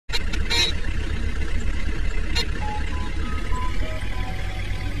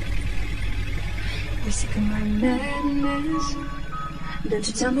sick of my madness? Don't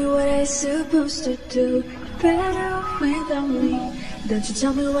you tell me what I'm supposed to do. Better off without me. Don't you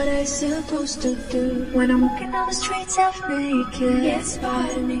tell me what I'm supposed to do. When I'm walking down the streets half naked, it's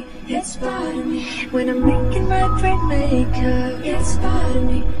part of me, it's part of me. When I'm making my bright makeup, it's part of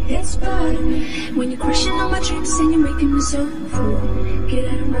me, it's part of me. When you're crushing all my dreams and you're making me so full, get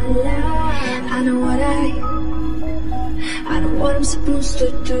out of my life. I know what I'm supposed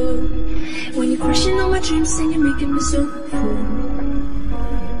to do. When you're crushing all my dreams and you're making me so full,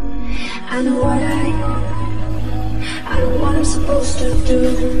 I know what I'm supposed to do.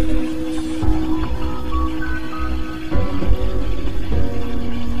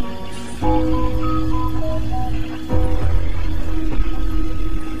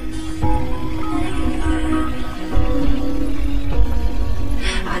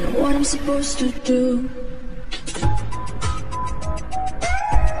 I know what I'm supposed to do.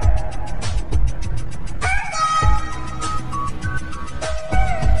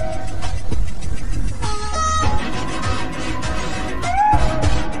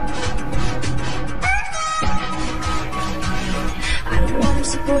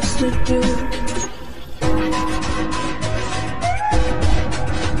 Supposed to do.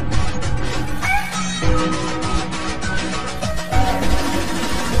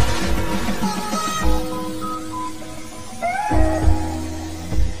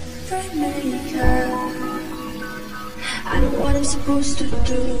 I know what I'm supposed to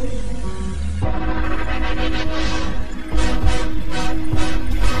do.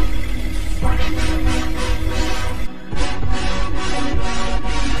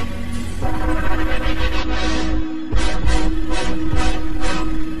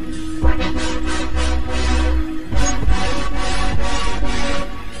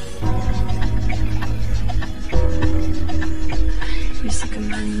 You're sick of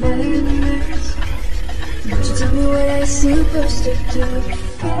my madness. Don't you tell me what I'm supposed to do.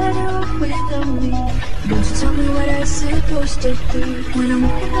 Better off without me. Don't you tell me what I'm supposed to do. When I'm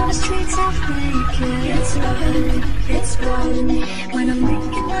walking down the streets half naked, it's part of me, it's part of me. When I'm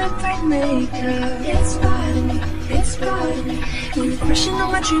making my bright makeup, it's part of me, it's part of me. When you're crushing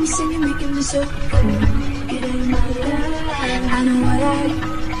all my dreams and you're making me so cool, get out of my life.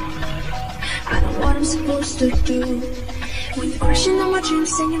 I know what I'm supposed to do. When you're crushing all my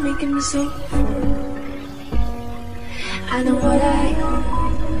dreams and you're making me so full, I know what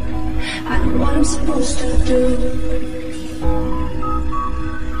I'm supposed to do.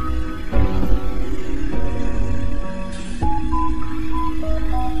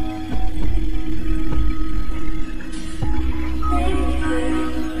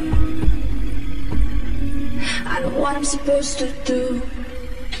 I know what I'm supposed to do.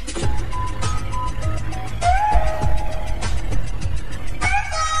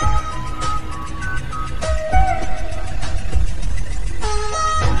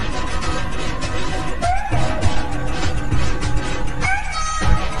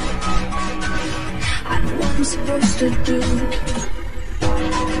 I'm supposed to do.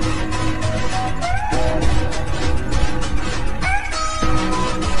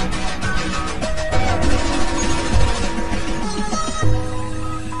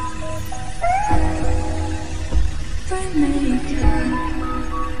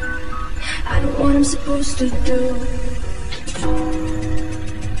 I know what I'm supposed to do.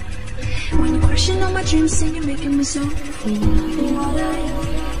 When you're crushing all my dreams and you're making me so full,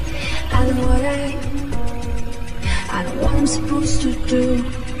 I know what I'm supposed to do.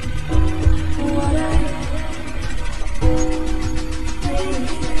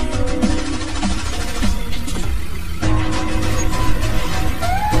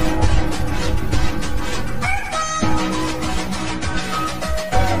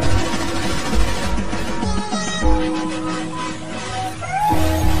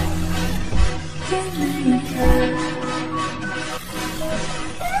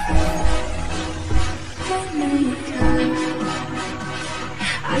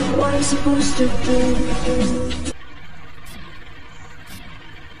 I know what I'm supposed to do.